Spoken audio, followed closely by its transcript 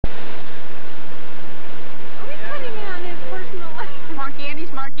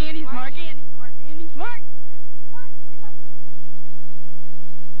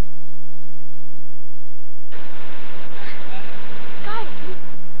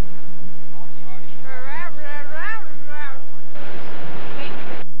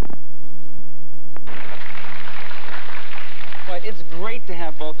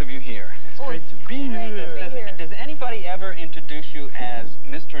both of you here. It's great to be here. Does anybody ever introduce you as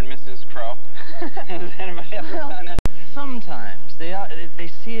Mr. and Mrs. Crowe? Has anybody ever done that? Sometimes.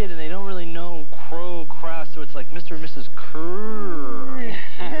 They see it and they don't really know Crowe, so it's like Mr. and Mrs. Crowe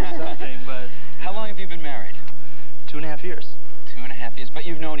or something, but... How long have you been married? 2.5 years. 2.5 years, but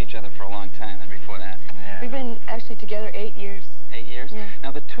you've known each other for a long time then before that. Yeah. We've been actually together 8 years. 8 years? Yeah.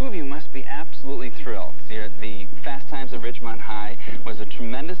 Now, the two of you must be absolutely thrilled. The Fast Times at Ridgemont High was a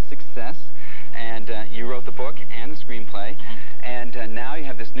tremendous success, and you wrote the book and the screenplay, and now you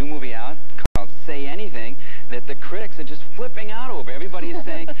have this new movie out called Say Anything that the critics are just flipping out over. Everybody is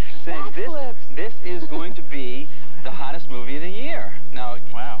saying this is going to be the hottest movie of the year. Now,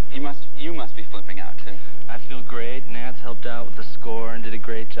 wow. You must be flipping out, too. I feel great. Nat's helped out with the score and did a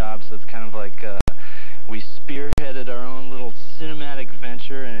great job, so it's kind of like we spearheaded our own little cinematic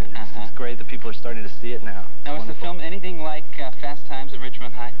venture, and it's great that people are starting to see it now. Now, is the film anything like Fast Times at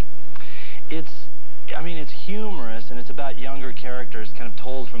Ridgemont High? I mean, it's humorous, and it's about younger characters kind of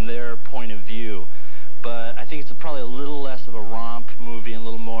told from their point of view, but I think it's probably a little less of a romp movie and a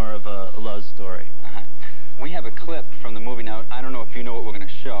little more of a love story. We have a clip from the movie. Now, I don't know if you know what we're going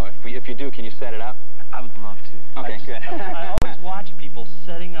to show. If you do, can you set it up? I would love to. Okay, good. I always watch people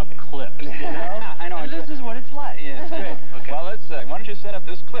setting up clips, you know? I know. And this is what it's like. Yeah, it's great. Okay. Well, why don't you set up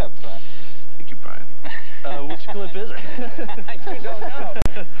this clip? Thank you, Brian. Which clip is it? You don't know.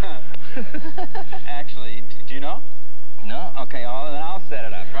 Actually, do you know? No. Okay, then I'll set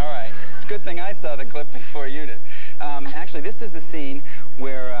it up. All right. It's a good thing I saw the clip before you did. Actually, this is the scene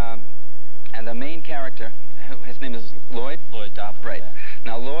where the main character, his name is Lloyd? Lloyd Doppler. Right. Yeah.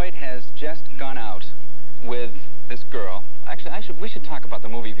 Now, Lloyd has just gone out with this girl. Actually, we should talk about the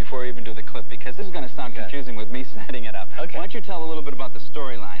movie before we even do the clip, because this is going to sound confusing with me setting it up. Okay. Why don't you tell a little bit about the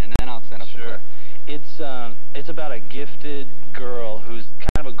storyline, and then I'll set up the clip. It's about a gifted girl who's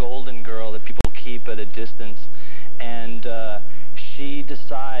kind of a golden girl that people keep at a distance, and she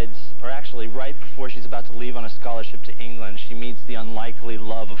decides, or actually right before she's about to leave on a scholarship to England, she meets the unlikely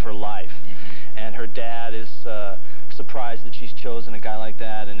love of her life. And her dad is surprised that she's chosen a guy like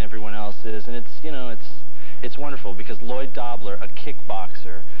that, and everyone else is. And it's wonderful, because Lloyd Doppler, a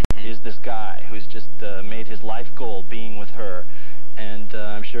kickboxer, is this guy who's just made his life goal being with her. And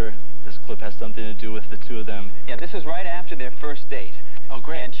I'm sure this clip has something to do with the two of them. Yeah, this is right after their first date. Oh,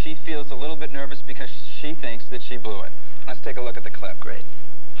 great. And she feels a little bit nervous because she thinks that she blew it. Let's take a look at the clip. Great.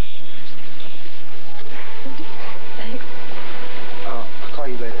 Thanks. I'll call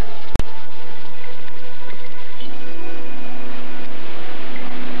you later.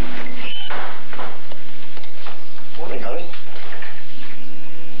 Morning, honey.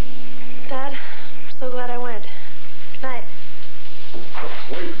 Dad, I'm so glad I went. Good night. Oh,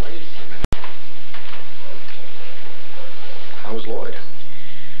 wait. How was Lloyd?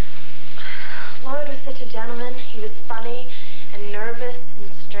 Lloyd was such a gentleman. He was funny and nervous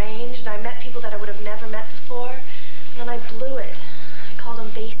and strange, and I met people that I would have never met before, and then I blew it. I called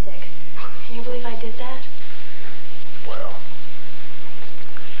him basic. Can you believe I did that? Well,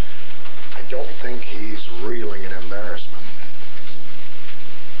 I don't think he's reeling in embarrassment.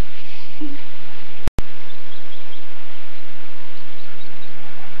 He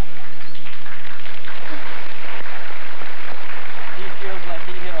feels like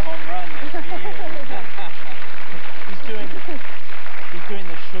he hit a home run this year. He's doing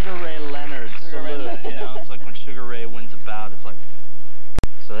the Sugar Ray Leonard salute, you know? It's like when Sugar Ray wins a bout, it's like...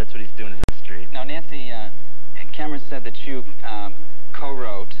 So that's what he's doing in the street. Now, Nancy, Cameron said that you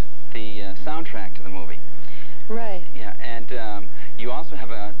co-wrote the soundtrack to the movie. Right. Yeah, and you also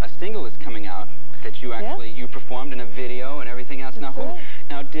have a single that's coming out that you actually you performed in a video and everything else. That's right.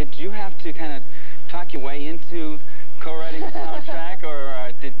 Now, did you have to kind of talk your way into co-writing the soundtrack,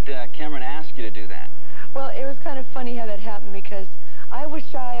 or did Cameron ask you to do that? Well, it was kind of funny how that happened, because I was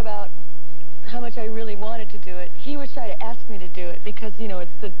shy about how much I really wanted to do it. He was shy to ask me to do it, because, you know,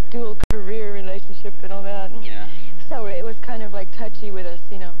 it's the dual career relationship and all that. Yeah. So it was kind of like touchy with us,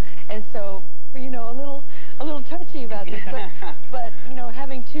 you know. And so, you know, a little touchy about this. But you know,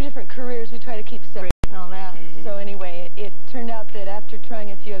 having two different careers, we try to keep separate and all that. So anyway, it turned out that after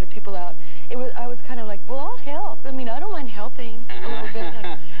trying a few other people out, I was kind of like, well, I'll help. I mean, I don't mind helping a little bit.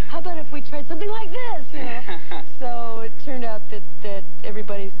 Like, how about if we tried something like this, you know? So it turned out that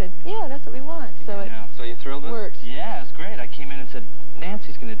everybody said, yeah, that's what we want. So So you thrilled with it? Worked. Yeah, it's great. I came in and said,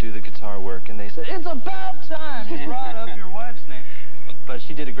 Nancy's going to do the guitar work. And they said, it's about time you brought up your wife's name. But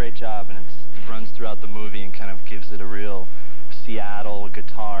she did a great job, and it runs throughout the movie and kind of gives it a real Seattle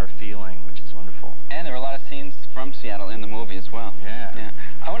guitar feeling, which is wonderful. And there are a lot of scenes from Seattle in the movie as well. Yeah.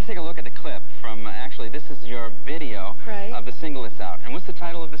 I want to take a look at the clip from, actually, this is your video Right. of the single that's out. And what's the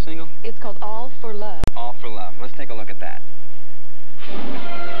title of the single? It's called All for Love. All for Love. Let's take a look at that.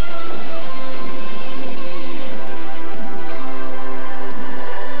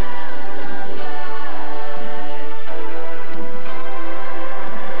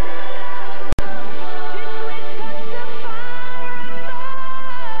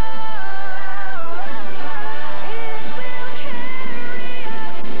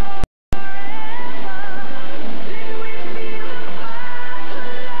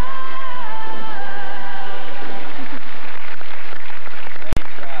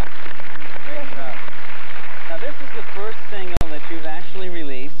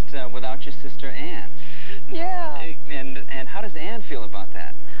 Without your sister Ann. Yeah. And how does Ann feel about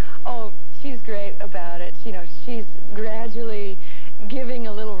that? Oh, she's great about it. You know, she's gradually giving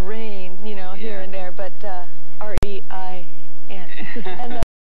a little rein, you know, here and there, but R-E-I-N. And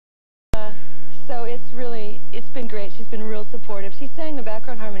so it's been great. She's been real supportive. She sang the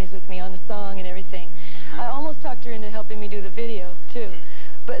background harmonies with me on the song and everything. I almost talked her into helping me do the video, too.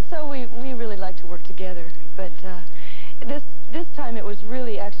 But so we really like to work together. But this time it was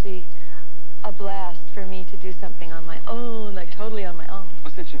really actually a blast for me to do something on my own, like totally on my own.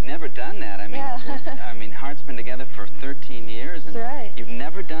 Well, since you've never done that, I mean, I mean, Heart's been together for 13 years, and That's right. You've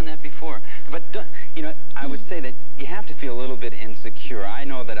never done that before. But you know, I would say that you have to feel a little bit insecure. I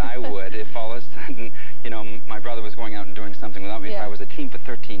know that I would if all of a sudden, you know, my brother was going out and doing something without me. If I was a team for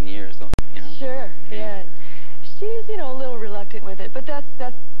 13 years, you know. Sure. Yeah. She's, you know, a little reluctant with it, but that's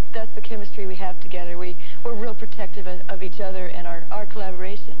the chemistry we have together. We're real protective of each other and our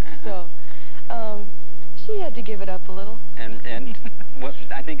collaboration. So she had to give it up a little. And what,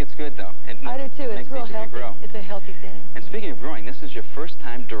 I think it's good, though. I do, too. It's real healthy. It's a healthy thing. And speaking of growing, this is your first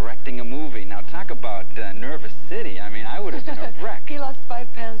time directing a movie. Now, talk about Nervous City. I mean, I would have been a wreck. He lost 5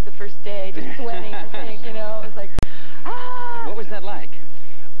 pounds the first day, just sweating, I think, you know. It was like, ah! What was that like?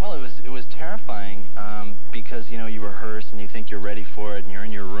 Well, it was terrifying because, you know, you rehearse and you think you're ready for it, and you're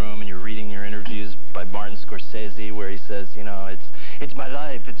in your room and you're reading your interviews by Martin Scorsese where he says, you know, it's my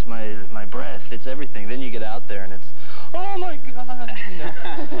life, it's my breath, it's everything. Then you get out there and it's, oh my God, you know.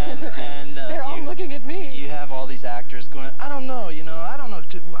 and they're all looking at me. You have all these actors going, I don't know, you know, I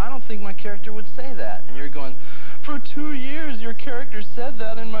don't think my character would say that. And you're going, for 2 years your character said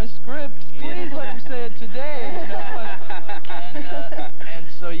that in my script. Please let him say it today. You know? And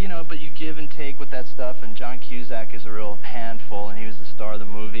so, you know, but you give and take with that stuff, and John Cusack is a real handful, and he was the star of the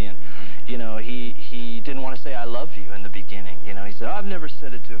movie, and, you know, he didn't want to say I love you in the beginning. You know, he said, I've never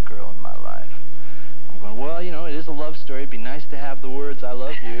said it to a girl in my life. I'm going, well, you know, it is a love story. It'd be nice to have the words I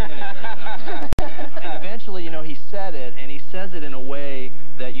love you in it. And eventually, you know, he said it, and he says it in a way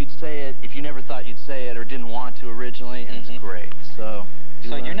that you'd say it if you never thought you'd say it or didn't want to originally, and it's great. So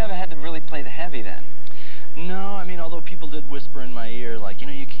you never had to really play the heavy then? No, I mean, although people did whisper in my ear, like, you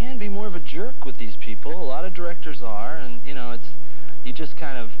know, you can be more of a jerk with these people. A lot of directors are, and, you know, you just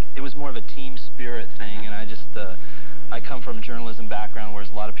kind of, it was more of a team spirit thing, and I come from a journalism background where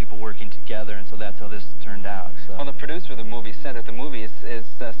there's a lot of people working together, and so that's how this turned out. So. Well, the producer of the movie said that the movie is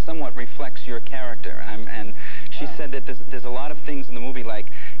somewhat reflects your character, and she said that there's a lot of things in the movie, like,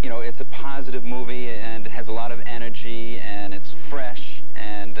 you know, it's a positive movie, and it has a lot of energy, and it's fresh,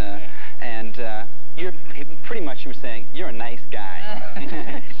 and you're pretty much, she was saying, you're a nice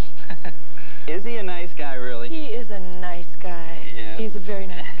guy. Is he a nice guy, really? He is a nice guy. Yeah. He's a very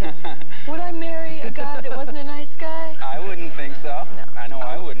nice guy. Would I marry a guy that wasn't a nice guy? I wouldn't think so. No. I know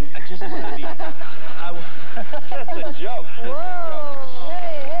I wouldn't. I just want to be... That's a joke. Whoa!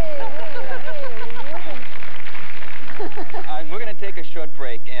 Hey! We're going to take a short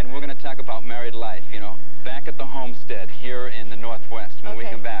break, and we're going to talk about married life, you know, back at the homestead here in the Northwest when we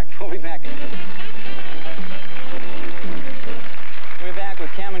come back. We'll be back. We're back with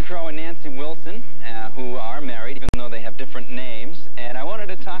Cameron Crowe and Nancy Wilson, who are married, even though they have different names. And I wanted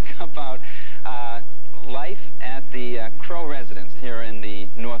to talk about life at the Crowe residence here in the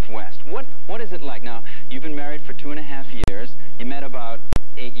Northwest. What is it like? Now, you've been married for 2.5 years. You met about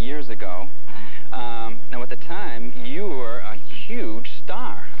 8 years ago. Now, at the time, you were a huge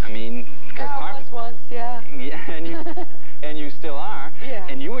star. I mean, because I was once, yeah. Yeah, and you still are. Yeah.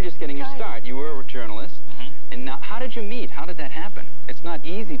 And you were just getting your start. You were a journalist. And now, how did you meet? How did that happen? It's not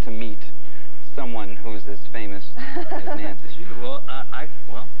easy to meet someone who's as famous as Nancy. Well,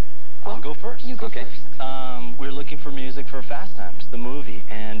 I'll go first. You go first. We were looking for music for Fast Times, the movie,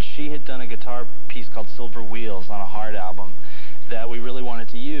 and she had done a guitar piece called Silver Wheels on a Hard album that we really wanted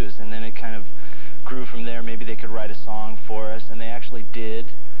to use, and then it kind of grew from there. Maybe they could write a song for us, and they actually did.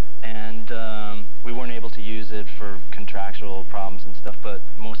 And we weren't able to use it for contractual problems and stuff, but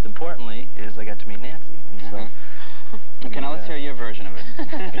most importantly is I got to meet Nancy. And so, okay, now let's hear your version of it.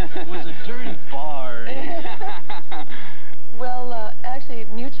 It was a dirty bar. Well, actually,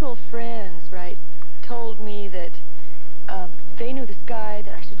 mutual friends, right, told me that they knew this guy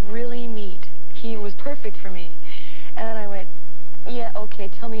that I should really meet. He was perfect for me. And I went, yeah, okay,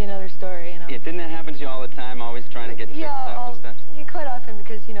 tell me another story. You know? Yeah, didn't that happen to you all the time, always trying to get fixed up and stuff? Yeah, quite often,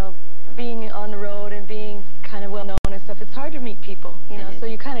 because, you know, being on the road and being kind of well-known and stuff, it's hard to meet people, you know, so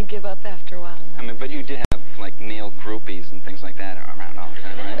you kind of give up after a while. You know? I mean, but you did have, like, male groupies and things like that around all the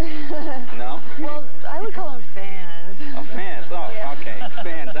time, right? No? Well, I would call them fans. Oh, fans. Oh, Yeah. okay.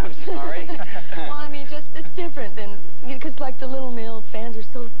 Fans, I'm sorry. Well, I mean, just, it's different than, because, like, the little male fans are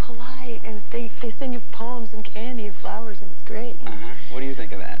so polite, and they send you poems and candy and flowers, and it's great. You know? What do you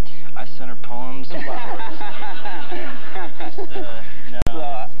think of that? I sent her poems and flowers. No.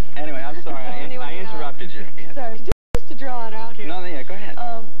 So, anyway, I'm sorry. I interrupted you. Yes. Sorry, just to draw it out here. No, yeah, go ahead.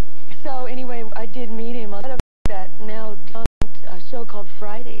 So anyway, I did meet him on that now show called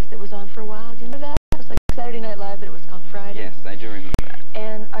Fridays that was on for a while. Do you remember that? It was like Saturday Night Live, but it was called Fridays. Yes, I do remember that.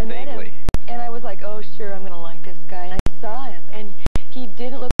 And I met him, and I was like, oh, sure, I'm going to like this guy. And I saw him, and he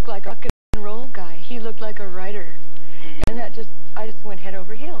didn't look like a rock and roll guy. He looked like a writer. And that I just went head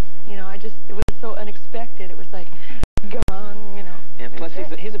over heels. You know, it was so unexpected. It was like, gone, you know. Yeah, plus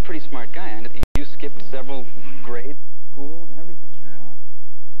he's a pretty smart guy. And you skipped several grades, school, and everything.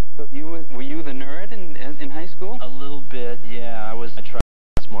 So were you the nerd in high school? A little bit, yeah. I tried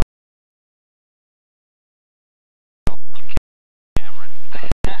more.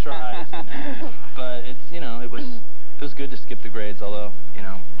 Tries, you know. But it's, you know, it was good to skip the grades. Although, you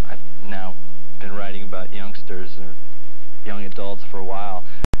know, I've now been writing about youngsters or young adults for a while.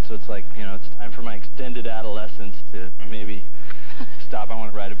 So it's like, you know, it's time for my extended adolescence to maybe stop. I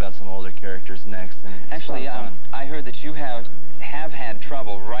want to write about some older characters next. And actually, I heard that you have had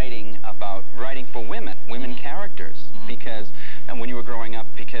trouble writing for women characters, because when you were growing up,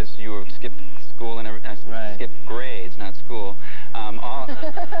 because you were skipped school and skipped grades, not school. All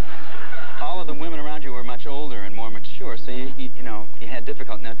of the women around you were much older and more mature, so you know, you had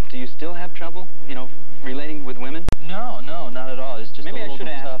difficulty. Now, do you still have trouble, you know, relating with women? No, not at all. It's just maybe a little I should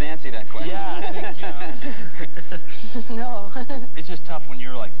have asked Nancy that question. Yeah, I think, No. It's just tough when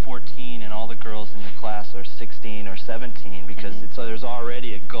you're like 14 and all the girls in your class are 16 or 17, because there's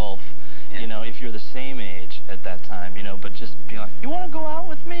already a gulf, you know, if you're the same age at that time, you know, but just being like, you want to go out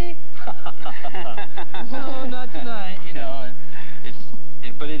with me? No, not tonight, you know.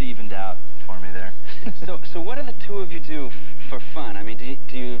 But it evened out for me there. So what do the two of you do for fun? I mean,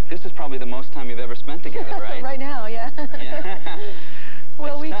 do you? This is probably the most time you've ever spent together, right? Right now, yeah. Yeah.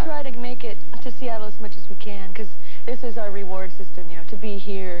 Well, we try to make it to Seattle as much as we can, because this is our reward system, you know, to be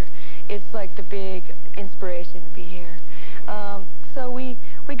here. It's like the big inspiration to be here. So we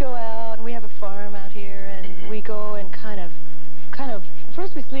go out, and we have a farm out here, and we go and kind of,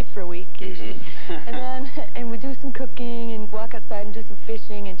 first we sleep for a week, usually, and we do some cooking, and walk outside and do some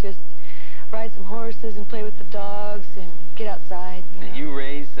fishing, and just ride some horses and play with the dogs and get outside. You know. You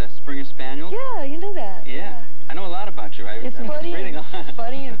raise Springer Spaniels? Yeah, you know that. Yeah. I know a lot about you. It's Buddy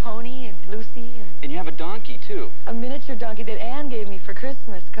and Pony and Lucy. And you have a donkey, too. A miniature donkey that Anne gave me for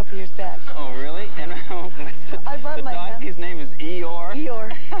Christmas a couple years back. Oh, really? And I brought the donkey's name is Eeyore?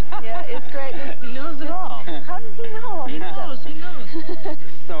 Eeyore. Yeah, it's great. He knows it all. How does he know? He knows.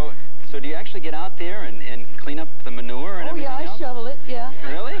 So do you actually get out there and clean up the manure and everything else? Oh, yeah, I shovel it, yeah.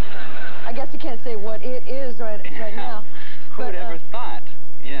 Really? I guess you can't say what it is right now. Who would ever thought?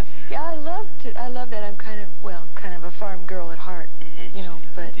 Yes. Yeah, I love that. I'm kind of a farm girl at heart, you know.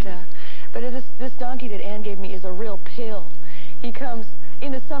 But this donkey that Anne gave me is a real pill. He comes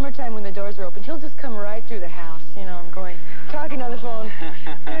in the summertime when the doors are open. He'll just come right through the house. You know, I'm talking on the phone.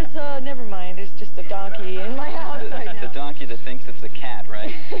 There's never mind. There's just a donkey in my house right now. The donkey that thinks it's a cat,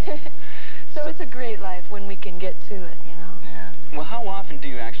 right? So it's a great life when we can get to it, you know. Yeah. Well, how often do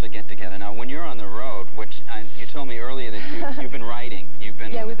you actually get together? Now, when you're on the road, which you told me earlier that you've been writing.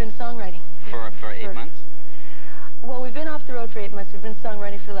 Yeah, we've been songwriting. For 8 months? Well, we've been off the road for 8 months. We've been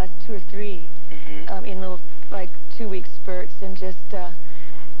songwriting for the last 2 or 3 in little, like, 2-week spurts, and just,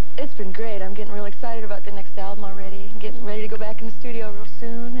 it's been great. I'm getting real excited about the next album already. Getting ready to go back in the studio real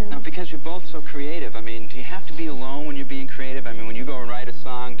soon. And now, because you're both so creative, I mean, do you have to be alone when you're being creative? I mean, when you go and write a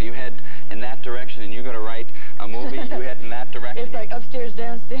song, do you head in that direction, and you go to write a movie, you head in that direction? It's like upstairs,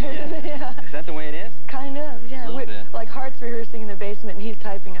 downstairs. Yeah. Is that the way it is? Kind of, yeah. A little bit. Like Hart's rehearsing in the basement, and he's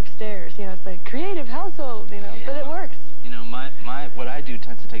typing upstairs. You know, it's like creative household, you know, but it works. You know, what I do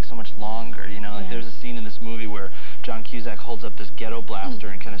tends to take so much longer, you know? Like, there's a scene in this movie where John Cusack holds up this ghetto blaster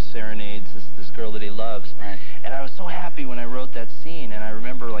and kind of serenades this girl that he loves. Right. And I was so happy when I wrote that scene, and I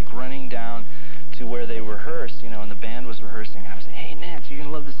remember, like, running down to where they rehearsed, you know, and the band was rehearsing. I was like, hey, Nance, you're going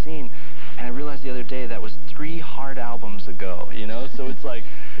to love the scene. And I realized the other day that was 3 hard albums ago, you know? So it's like,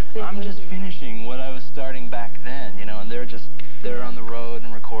 I'm just finishing what I was starting back then, you know, and they're on the road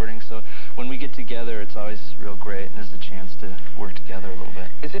and recording. So when we get together, it's always real great, and there's a chance to work together a little bit.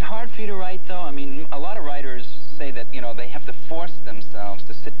 Is it hard for you to write, though? I mean, a lot of writers say that, you know, they have to force themselves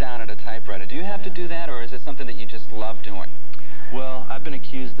to sit down at a typewriter. Do you have to do that, or is it something that you just love doing? Well, I've been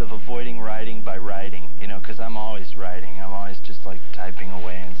accused of avoiding writing by writing, you know, because I'm always writing. I'm always just, like, typing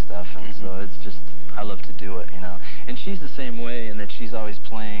away and stuff, and so it's just, I love to do it, you know. And she's the same way in that she's always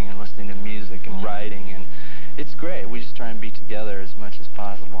playing and listening to music and writing, and it's great. We just try and be together as much as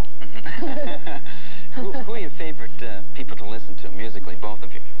possible. Who are your favorite people to listen to musically, both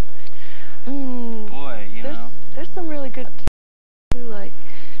of you? Boy, you know. There's some really good, too, like,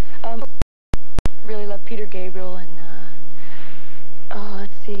 really love Peter Gabriel and,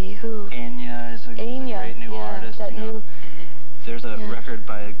 let's see, who? Enya is a great new artist. That you know. new, There's a record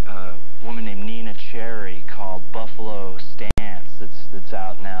by a woman named Nina Cherry called Buffalo Stance that's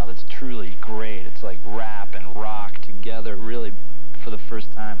out now that's truly great. It's like rap and rock together really for the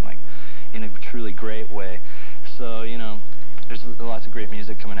first time, like in a truly great way. So, you know, there's lots of great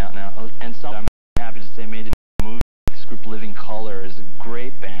music coming out now. And some I'm happy to say made a movie. This group Living Color is a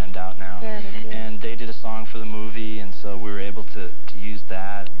great band out now. And they did a song for the movie, and so we were able to use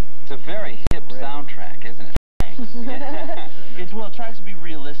that. It's a very hip soundtrack, isn't it? Yeah. Well, it tries to be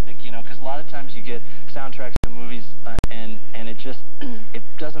realistic, you know, because a lot of times you get soundtracks to movies and it just, it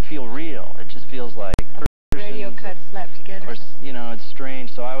doesn't feel real. It just feels like radio cuts slapped together. Or, you know, it's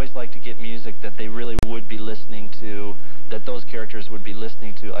strange. So I always like to get music that they really would be listening to, that those characters would be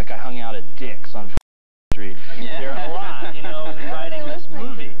listening to. Like I hung out at Dick's on Street there a lot, you know, writing this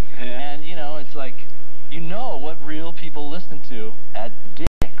movie. And, you know, it's like, you know what real people listen to at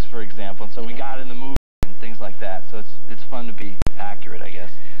Dick's, for example. And so we got in the movie and things like that. So it's fun to be accurate, I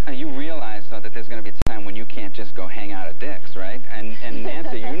guess. Now, you realize, though, that there's going to be a time when you can't just go hang out at Dick's, right? And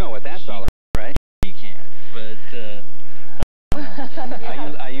Nancy, you know what that's all about, right? She can't, but...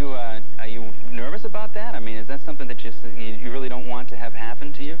 Are you nervous about that? I mean, is that something that you really don't want to have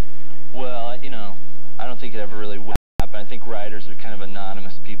happen to you? Well, you know, I don't think it ever really will happen. I think writers are kind of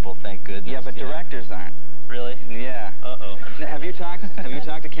anonymous people, thank goodness. Yeah, but directors aren't. Really? Yeah. Uh-oh. Have you talked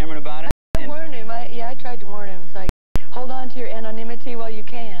to Cameron about it? I warned him. I tried to warn him. It's like, hold on to your anonymity while you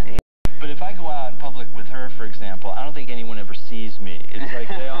can. But if I go out in public with her, for example, I don't think anyone ever sees me. It's like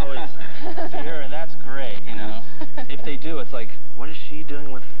they always see her, and that's great, you know. If they do, it's like, what is she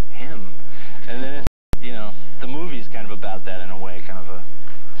doing with him? And then, it's, you know, the movie's kind of about that in a way, kind of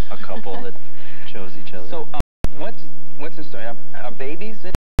a couple that chose each other. So, what's in story? Are babies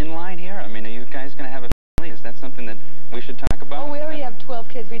in line here? I mean, are you guys going to have a family? Is that something that we should talk about? Oh, we already have 12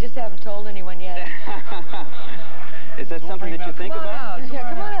 kids. We just haven't told anyone yet. Is that something that you think about? Yeah,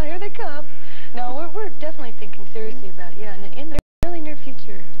 come on out. Here they come. No, we're definitely thinking seriously about it. Yeah, in the really near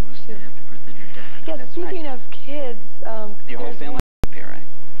future. Happy birthday to your dad. Yeah, That's speaking of kids, your whole family up here, right?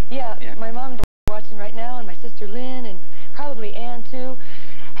 Yeah, my mom is watching right now, and my sister Lynn, and probably Ann too.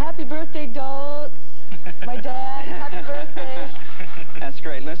 Happy birthday, Dolts. My dad, happy birthday. That's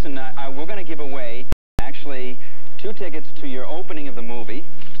great. Listen, we're going to give away, actually, 2 tickets to your opening of the movie.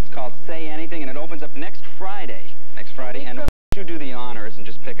 It's called Say Anything, and it opens up next Friday. And why don't you do the honors and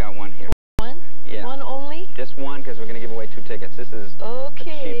just pick out one here? One? Yeah. One only? Just one, because we're going to give away 2 tickets. This is a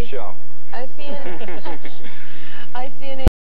cheap show. I see it.